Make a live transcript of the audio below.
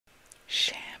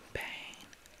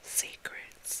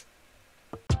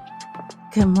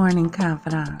Good morning,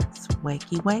 Confidantes.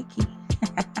 Wakey, wakey.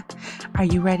 Are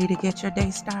you ready to get your day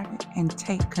started and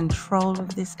take control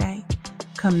of this day?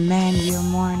 Command your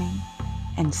morning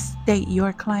and state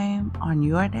your claim on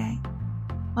your day?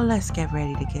 Well, let's get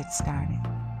ready to get started.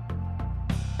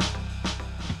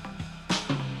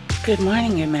 Good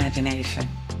morning, imagination.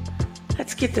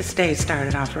 Let's get this day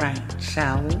started off right,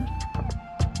 shall we?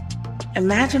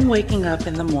 Imagine waking up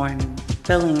in the morning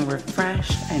feeling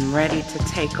refreshed and ready to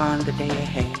take on the day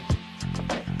ahead.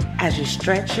 As you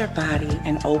stretch your body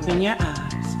and open your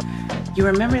eyes, you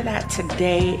remember that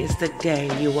today is the day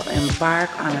you will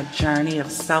embark on a journey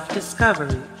of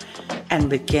self-discovery and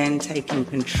begin taking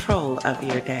control of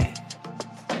your day.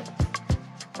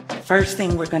 First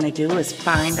thing we're going to do is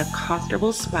find a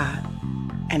comfortable spot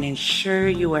and ensure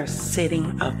you are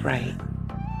sitting upright.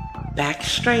 Back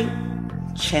straight,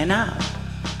 chin up.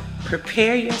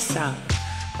 Prepare yourself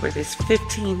for this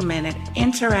 15-minute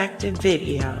interactive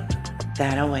video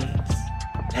that awaits.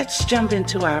 Let's jump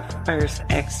into our first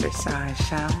exercise,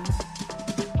 shall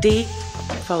we? Deep,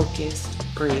 focused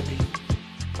breathing.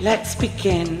 Let's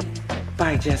begin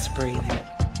by just breathing.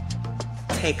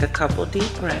 Take a couple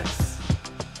deep breaths.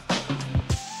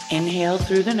 Inhale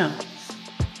through the nose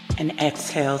and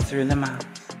exhale through the mouth.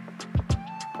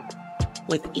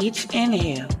 With each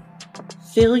inhale,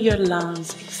 feel your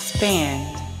lungs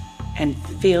expand and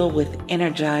fill with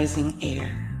energizing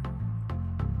air.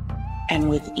 And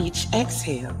with each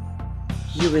exhale,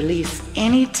 you release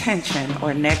any tension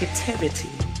or negativity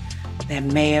that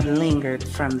may have lingered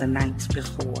from the nights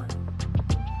before.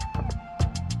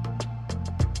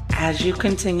 As you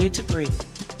continue to breathe,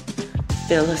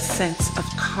 feel a sense of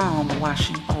calm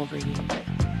washing over you,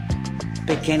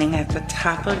 beginning at the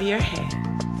top of your head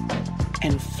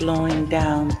and flowing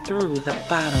down through the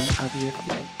bottom of your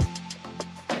feet.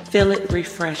 Feel it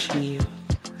refreshing you,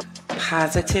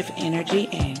 positive energy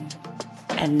in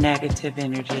and negative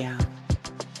energy out.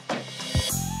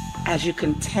 As you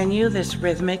continue this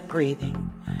rhythmic breathing,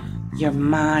 your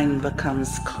mind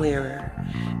becomes clearer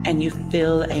and you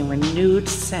feel a renewed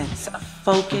sense of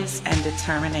focus and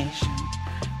determination,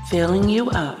 filling you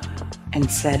up and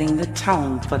setting the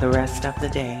tone for the rest of the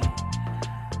day.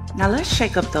 Now let's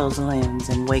shake up those limbs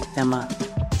and wake them up.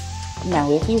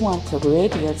 Now if you want to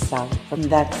rid yourself from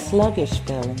that sluggish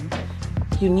feeling,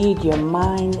 you need your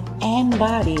mind and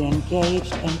body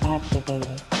engaged and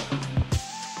activated.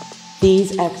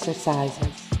 These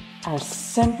exercises are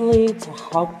simply to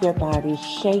help your body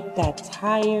shake that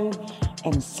tired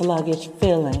and sluggish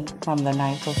feeling from the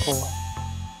night before.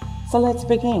 So let's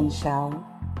begin, shall we?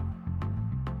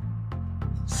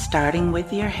 Starting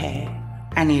with your head,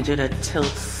 I need you to tilt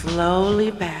slowly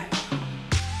back.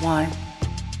 1,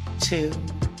 2,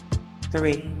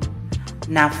 3.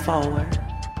 Now forward.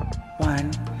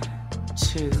 1,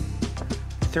 2,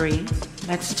 3.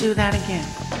 Let's do that again.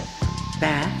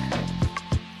 Back.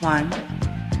 1,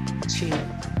 2,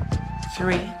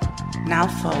 3. Now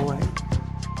forward.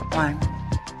 1,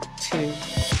 2,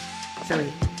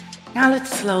 3. Now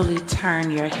let's slowly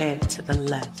turn your head to the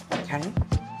left, okay?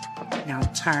 Now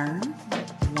turn.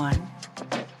 1,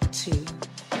 2,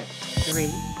 3.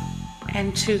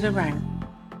 And to the right.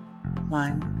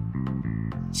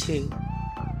 1, 2,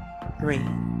 3.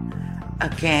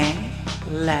 Again,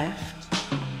 left.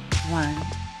 1,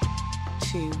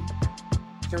 2,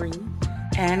 3.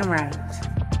 And right.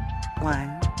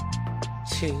 1,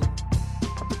 2,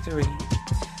 3.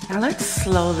 Now let's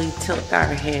slowly tilt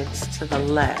our heads to the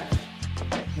left.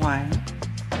 1,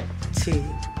 2,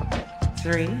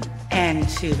 3. And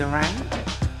to the right.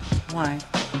 1,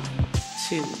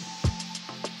 2,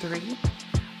 3.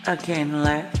 Again,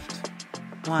 left.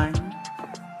 1,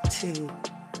 2,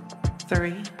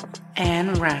 3.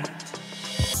 And right.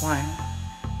 1,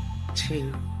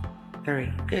 2,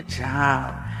 3. Good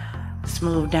job. Let's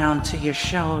move down to your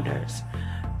shoulders.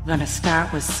 We're going to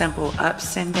start with simple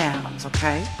ups and downs,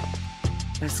 okay?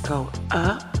 Let's go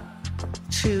up,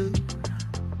 2,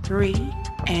 3,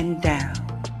 and down.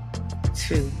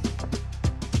 2,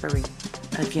 3.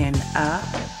 Again, up,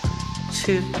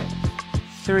 2,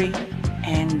 3,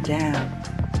 and down.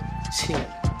 2,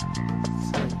 3.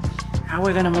 Now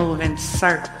we're going to move in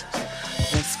circles.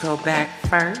 Let's go back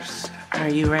first. Are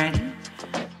you ready?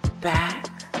 Back.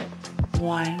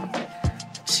 1,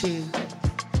 2,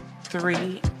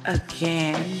 3.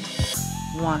 Again.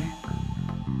 1,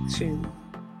 2,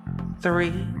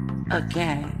 3.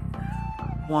 Again.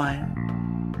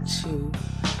 1, 2,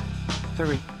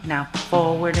 3. Now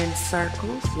forward in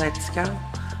circles. Let's go.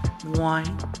 1,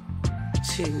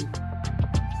 2,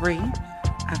 3.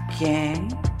 Again.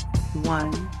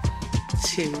 1,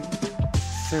 2,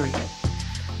 3.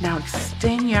 Now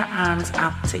extend your arms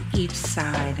out to each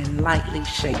side and lightly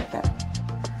shake them.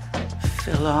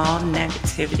 Feel all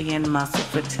negativity and muscle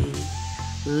fatigue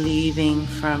leaving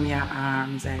from your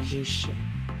arms as you shake.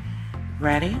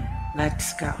 Ready?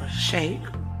 Let's go. Shake.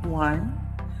 1,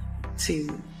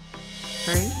 2,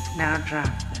 3. Now drop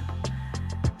them.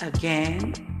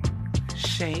 Again.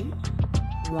 Shake.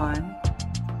 1,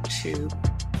 2,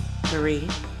 3.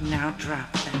 Now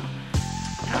drop them.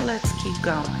 Now let's keep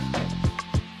going.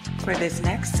 For this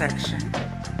next section,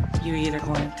 you're either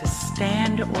going to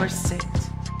stand or sit.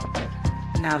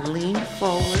 Now lean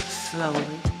forward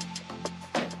slowly.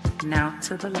 Now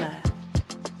to the left.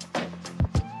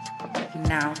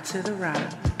 Now to the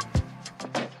right.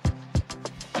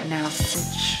 Now sit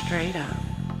straight up.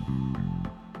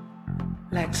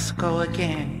 Let's go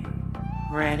again.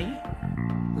 Ready?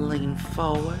 Lean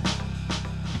forward.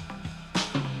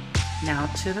 Now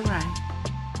to the right.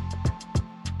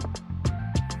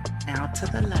 Now to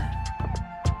the left.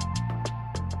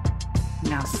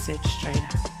 Now sit straight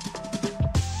up.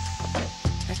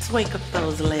 Let's wake up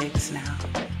those legs now.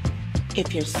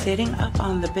 If you're sitting up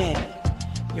on the bed,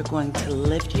 you're going to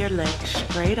lift your leg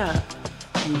straight up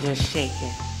and just shake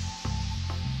it.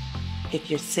 If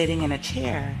you're sitting in a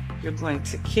chair, you're going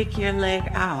to kick your leg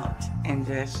out and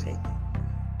just shake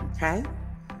it. Okay?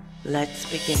 Let's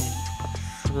begin.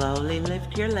 Slowly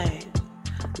lift your leg.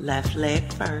 Left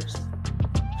leg first.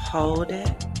 Hold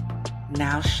it.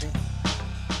 Now shake.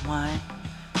 1,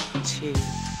 2,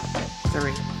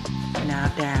 3. Now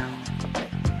down.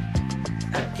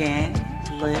 Again,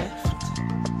 lift.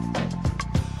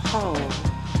 Hold.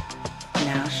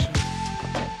 Now shake.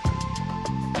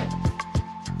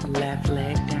 Left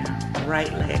leg down.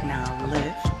 Right leg now.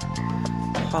 Lift.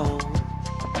 Hold.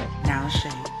 Now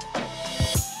shake.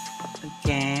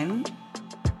 Again,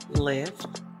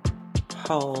 lift.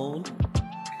 Hold.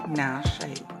 Now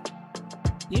shake.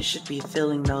 You should be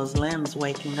feeling those limbs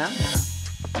waking up now.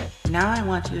 Now I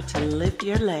want you to lift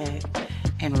your leg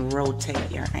and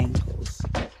rotate your ankles.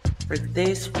 For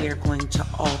this, we are going to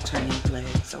alternate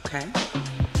legs, okay?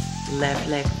 Left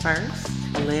leg first,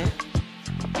 lift,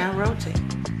 now rotate.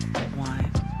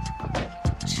 1,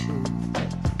 2,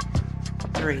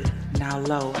 3, now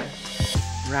lower.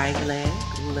 Right leg,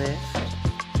 lift,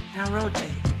 now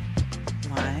rotate.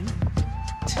 1,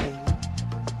 2,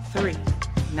 3,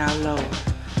 now lower.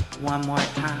 One more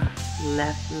time.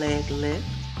 Left leg lift.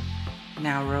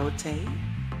 Now rotate.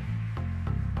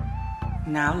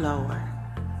 Now lower.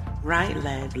 Right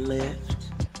leg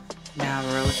lift. Now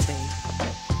rotate.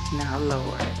 Now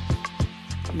lower.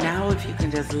 Now if you can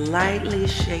just lightly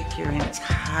shake your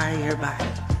entire body.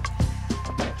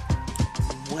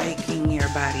 Waking your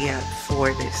body up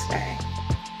for this day.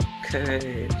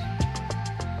 Good.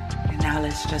 And now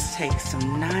let's just take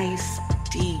some nice,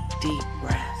 deep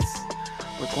breaths.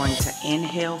 We're going to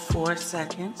inhale 4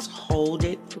 seconds, hold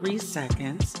it 3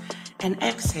 seconds, and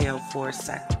exhale 4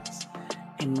 seconds.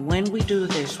 And when we do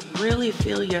this, really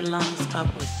fill your lungs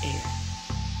up with air.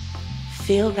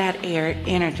 Feel that air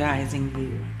energizing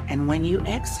you. And when you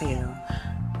exhale,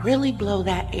 really blow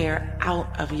that air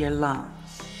out of your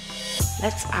lungs.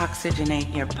 Let's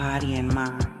oxygenate your body and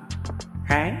mind.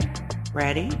 Okay?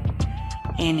 Ready?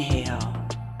 Inhale.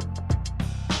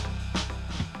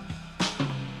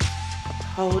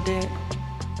 Hold it.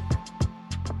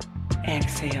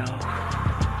 Exhale.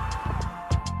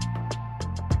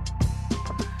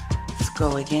 Let's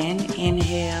go again.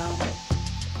 Inhale.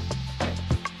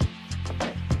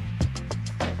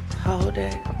 Hold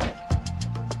it.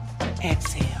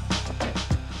 Exhale.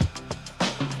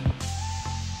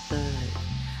 Good.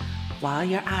 While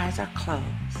your eyes are closed,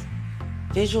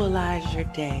 visualize your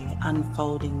day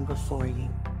unfolding before you.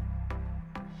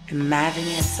 Imagine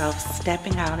yourself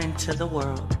stepping out into the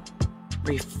world,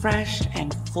 refreshed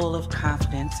and full of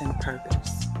confidence and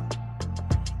purpose.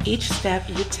 Each step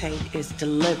you take is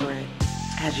deliberate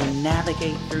as you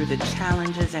navigate through the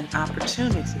challenges and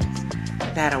opportunities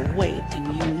that await,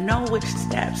 and you know which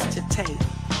steps to take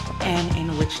and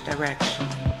in which direction.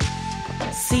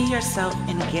 See yourself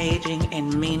engaging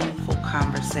in meaningful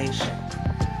conversation,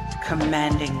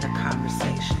 commanding the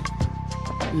conversation,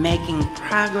 making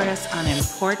progress on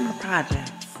important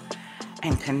projects,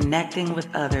 and connecting with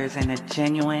others in a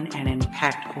genuine and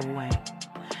impactful way.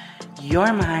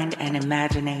 Your mind and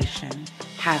imagination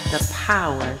have the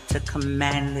power to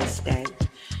command this day,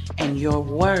 and your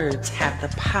words have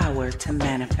the power to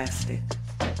manifest it.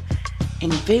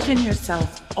 Envision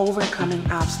yourself overcoming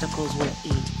obstacles with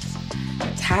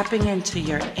ease, tapping into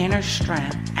your inner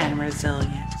strength and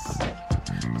resilience.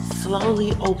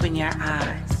 Slowly open your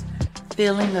eyes,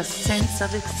 feeling a sense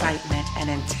of excitement and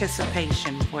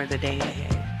anticipation for the day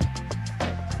ahead.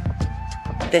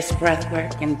 This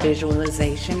breathwork and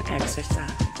visualization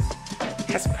exercise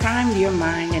has primed your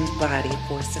mind and body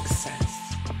for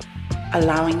success,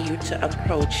 allowing you to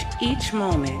approach each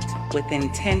moment with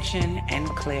intention and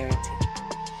clarity.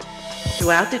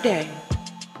 Throughout the day,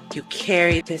 you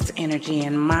carry this energy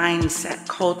and mindset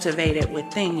cultivated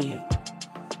within you.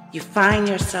 You find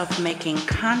yourself making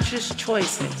conscious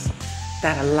choices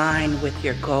that align with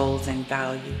your goals and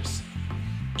values.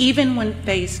 Even when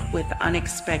faced with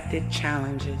unexpected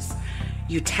challenges,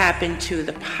 you tap into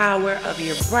the power of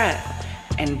your breath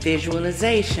and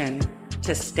visualization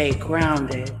to stay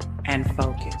grounded and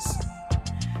focused.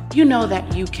 You know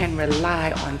that you can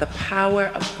rely on the power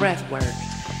of breath work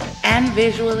and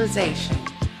visualization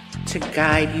to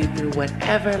guide you through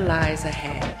whatever lies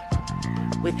ahead.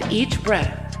 With each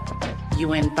breath,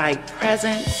 you invite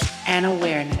presence and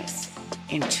awareness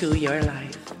into your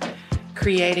life,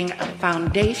 creating a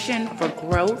foundation for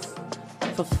growth,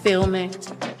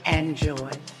 fulfillment, and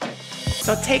joy.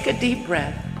 So take a deep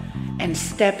breath and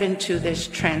step into this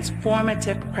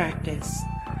transformative practice.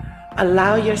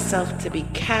 Allow yourself to be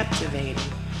captivated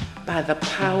by the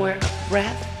power of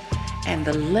breath and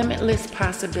the limitless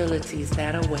possibilities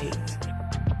that await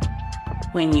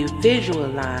when you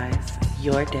visualize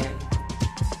your day.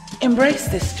 Embrace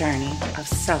this journey of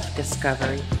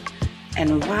self-discovery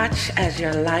and watch as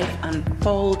your life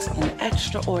unfolds in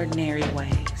extraordinary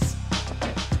ways.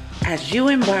 As you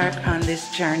embark on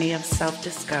this journey of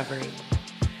self-discovery,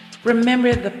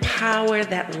 remember the power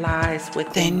that lies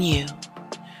within you.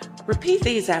 Repeat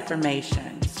these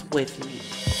affirmations with me.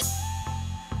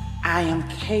 I am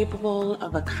capable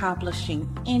of accomplishing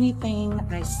anything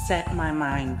I set my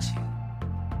mind to.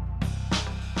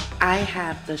 I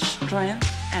have the strength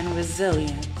and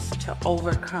resilience to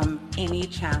overcome any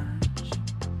challenge.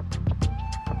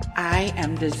 I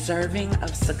am deserving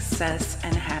of success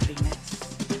and happiness.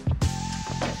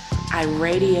 I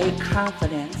radiate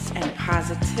confidence and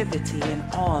positivity in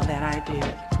all that I do.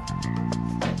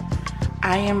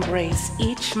 I embrace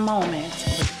each moment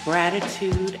with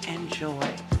gratitude and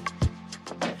joy.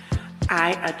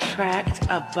 I attract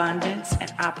abundance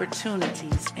and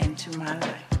opportunities into my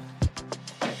life.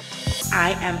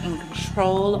 I am in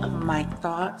control of my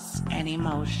thoughts and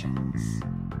emotions.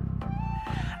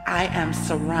 I am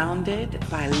surrounded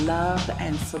by love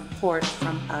and support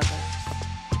from others.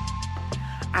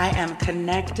 I am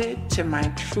connected to my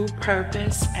true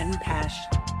purpose and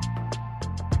passion.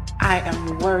 I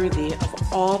am worthy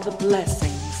of all the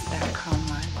blessings that come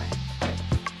my way.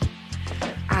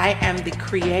 I am the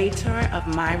creator of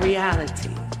my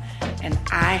reality, and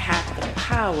I have the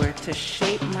power to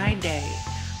shape my day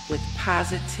with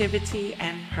positivity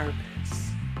and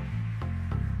purpose.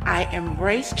 I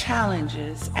embrace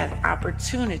challenges as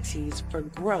opportunities for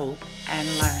growth and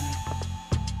learning.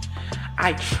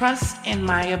 I trust in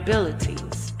my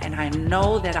abilities, and I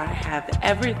know that I have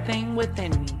everything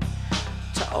within me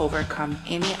to overcome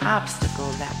any obstacle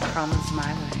that comes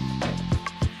my way.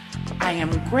 I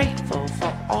am grateful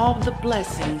for all the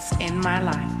blessings in my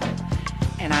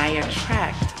life, and I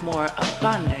attract more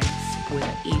abundance with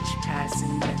each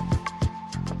passing day.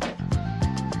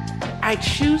 I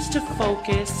choose to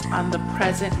focus on the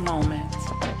present moment,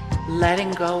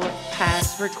 letting go of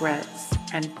past regrets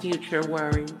and future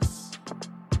worries.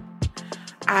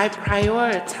 I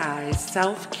prioritize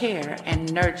self-care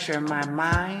and nurture my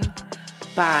mind,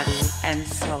 body, and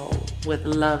soul with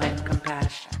love and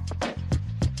compassion.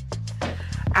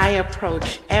 I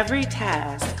approach every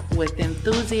task with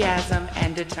enthusiasm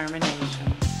and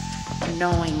determination,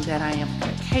 knowing that I am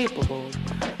capable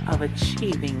of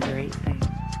achieving great things.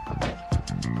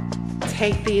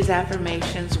 Take these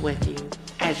affirmations with you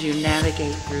as you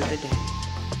navigate through the day.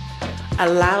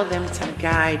 Allow them to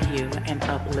guide you and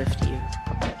uplift you.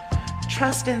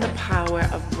 Trust in the power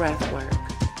of breath work.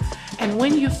 And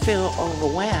when you feel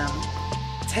overwhelmed,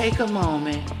 take a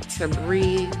moment to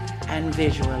breathe and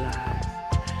visualize,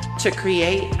 to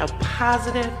create a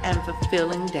positive and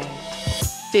fulfilling day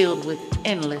filled with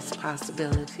endless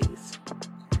possibilities.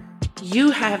 You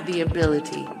have the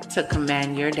ability to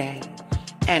command your day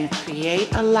and create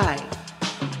a life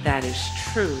that is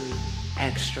truly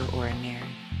extraordinary.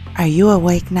 Are you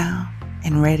awake now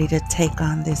and ready to take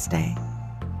on this day?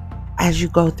 As you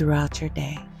go throughout your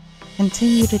day,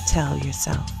 continue to tell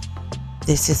yourself,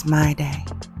 this is my day.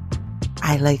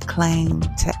 I lay claim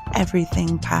to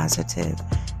everything positive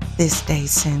this day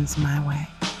sends my way,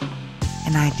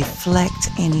 and I deflect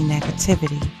any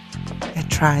negativity that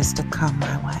tries to come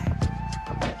my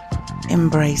way.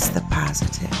 Embrace the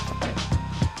positive.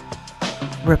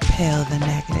 Repel the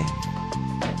negative,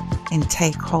 and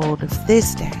take hold of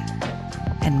this day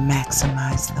and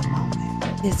maximize the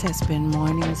moment. This has been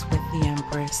Mornings with the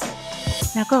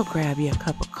Empress. Now go grab you a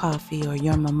cup of coffee or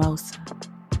your mimosa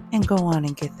and go on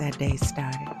and get that day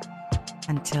started.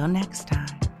 Until next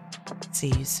time, see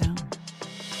you soon.